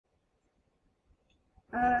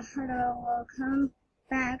Hello, welcome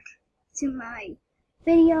back to my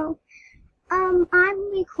video. I'm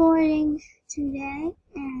recording today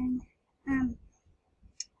and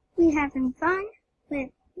we having fun with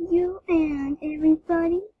you and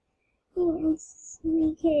everybody, and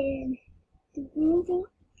we can do anything.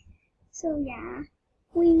 So yeah,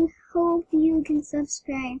 we hope you can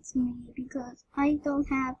subscribe to me because I don't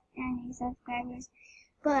have any subscribers,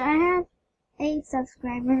 but I have 8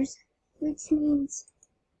 subscribers, which means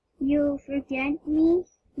you'll forget me,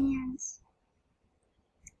 and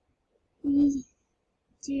we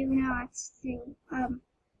do not do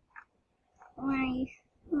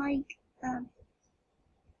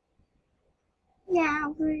yeah,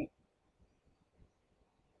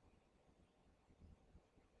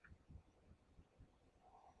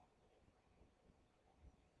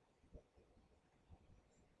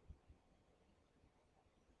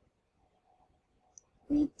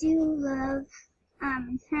 we do love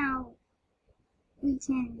how we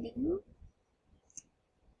can do.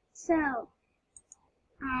 So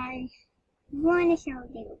I want to show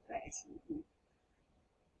you first.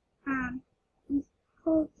 We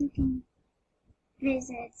hope you can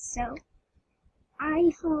visit. So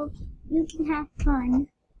I hope you can have fun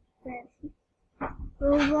with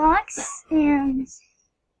Roblox, and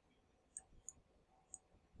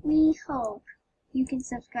we hope you can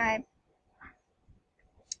subscribe.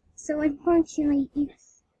 So unfortunately,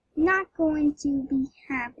 it's not going to be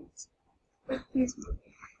happening.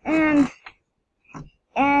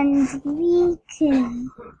 And we can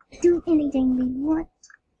do anything we want.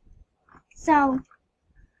 So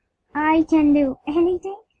I can do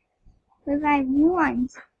anything that I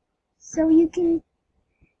want. So you can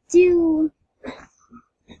do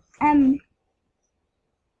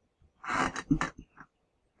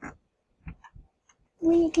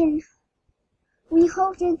we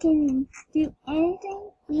hope you can do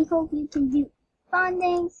anything. We hope you can do fun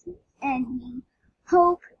things, and we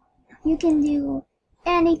hope you can do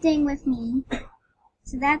anything with me.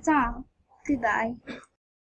 So that's all. Goodbye.